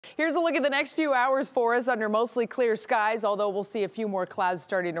Here's a look at the next few hours for us under mostly clear skies, although we'll see a few more clouds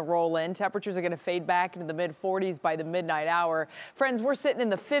starting to roll in. Temperatures are going to fade back into the mid-40s by the midnight hour. Friends, we're sitting in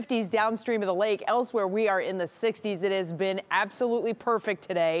the 50s downstream of the lake. Elsewhere, we are in the 60s. It has been absolutely perfect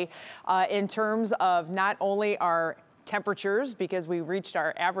today in terms of not only our temperatures, because we reached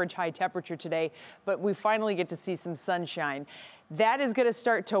our average high temperature today, but we finally get to see some sunshine. That is going to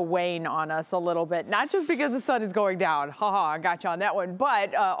start to wane on us a little bit, not just because the sun is going down, I got you on that one,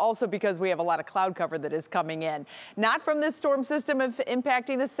 but also because we have a lot of cloud cover that is coming in. Not from this storm system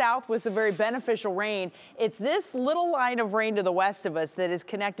impacting the south with some very beneficial rain. It's this little line of rain to the west of us that is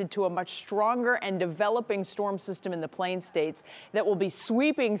connected to a much stronger and developing storm system in the Plains states that will be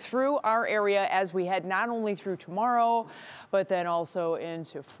sweeping through our area as we head not only through tomorrow, but then also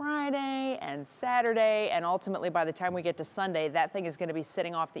into Friday and Saturday, and ultimately by the time we get to Sunday, that thing is going to be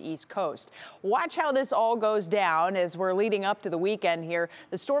sitting off the East Coast. Watch how this all goes down as we're leading up to the weekend here.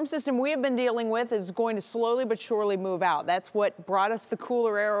 The storm system we have been dealing with is going to slowly but surely move out. That's what brought us the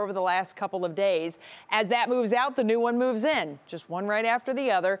cooler air over the last couple of days. As that moves out, the new one moves in, just one right after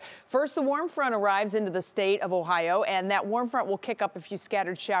the other. First, the warm front arrives into the state of Ohio, and that warm front will kick up a few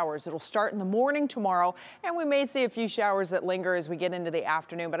scattered showers. It'll start in the morning tomorrow, and we may see a few showers that linger as we get into the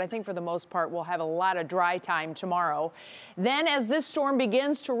afternoon, but I think for the most part, we'll have a lot of dry time tomorrow. Then as this storm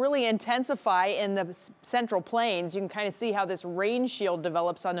begins to really intensify in the central plains, you can kind of see how this rain shield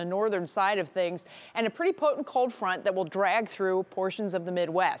develops on the northern side of things, and a pretty potent cold front that will drag through portions of the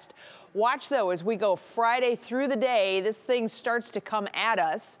Midwest. Watch, though, as we go Friday through the day, this thing starts to come at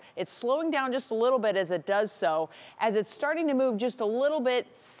us. It's slowing down just a little bit as it does so, as it's starting to move just a little bit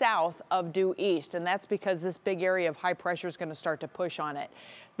south of due east, and that's because this big area of high pressure is going to start to push on it.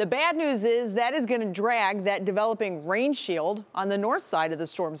 The bad news is that is going to drag that developing rain shield on the north side of the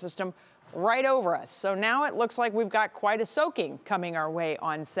storm system right over us. So now it looks like we've got quite a soaking coming our way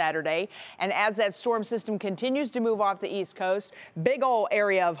on Saturday. And as that storm system continues to move off the East Coast, big old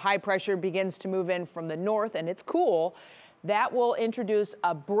area of high pressure begins to move in from the north, and it's cool. That will introduce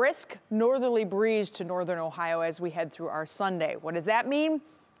a brisk northerly breeze to northern Ohio as we head through our Sunday. What does that mean?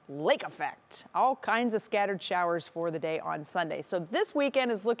 Lake effect. All kinds of scattered showers for the day on Sunday. So this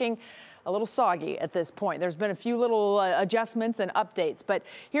weekend is looking a little soggy at this point. There's been a few little adjustments and updates, but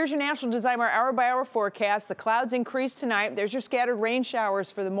here's your National Designer hour-by-hour forecast. The clouds increase tonight. There's your scattered rain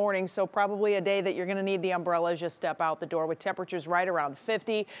showers for the morning, so probably a day that you're going to need the umbrella as you step out the door with temperatures right around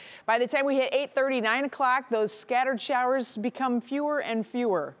 50. By the time we hit 8:30, 9 o'clock, those scattered showers become fewer and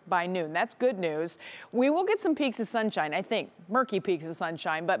fewer by noon. That's good news. We will get some peaks of sunshine, I think, murky peaks of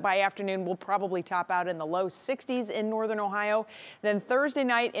sunshine, but by afternoon, we'll probably top out in the low 60s in northern Ohio. Then Thursday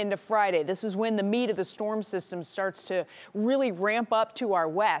night into Friday, this is when the meat of the storm system starts to really ramp up to our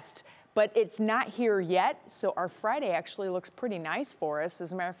west, but it's not here yet. So our Friday actually looks pretty nice for us.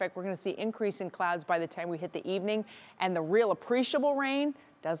 As a matter of fact, we're going to see increasing clouds by the time we hit the evening, and the real appreciable rain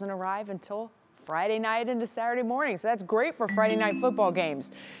doesn't arrive until Friday night into Saturday morning. So that's great for Friday night football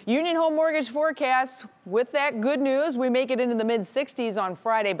games. Union Home Mortgage forecast, with that good news, we make it into the mid-60s on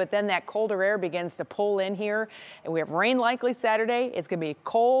Friday, but then that colder air begins to pull in here, and we have rain likely Saturday. It's going to be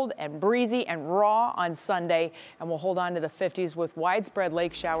cold and breezy and raw on Sunday, and we'll hold on to the 50s with widespread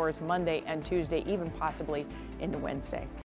lake showers Monday and Tuesday, even possibly into Wednesday.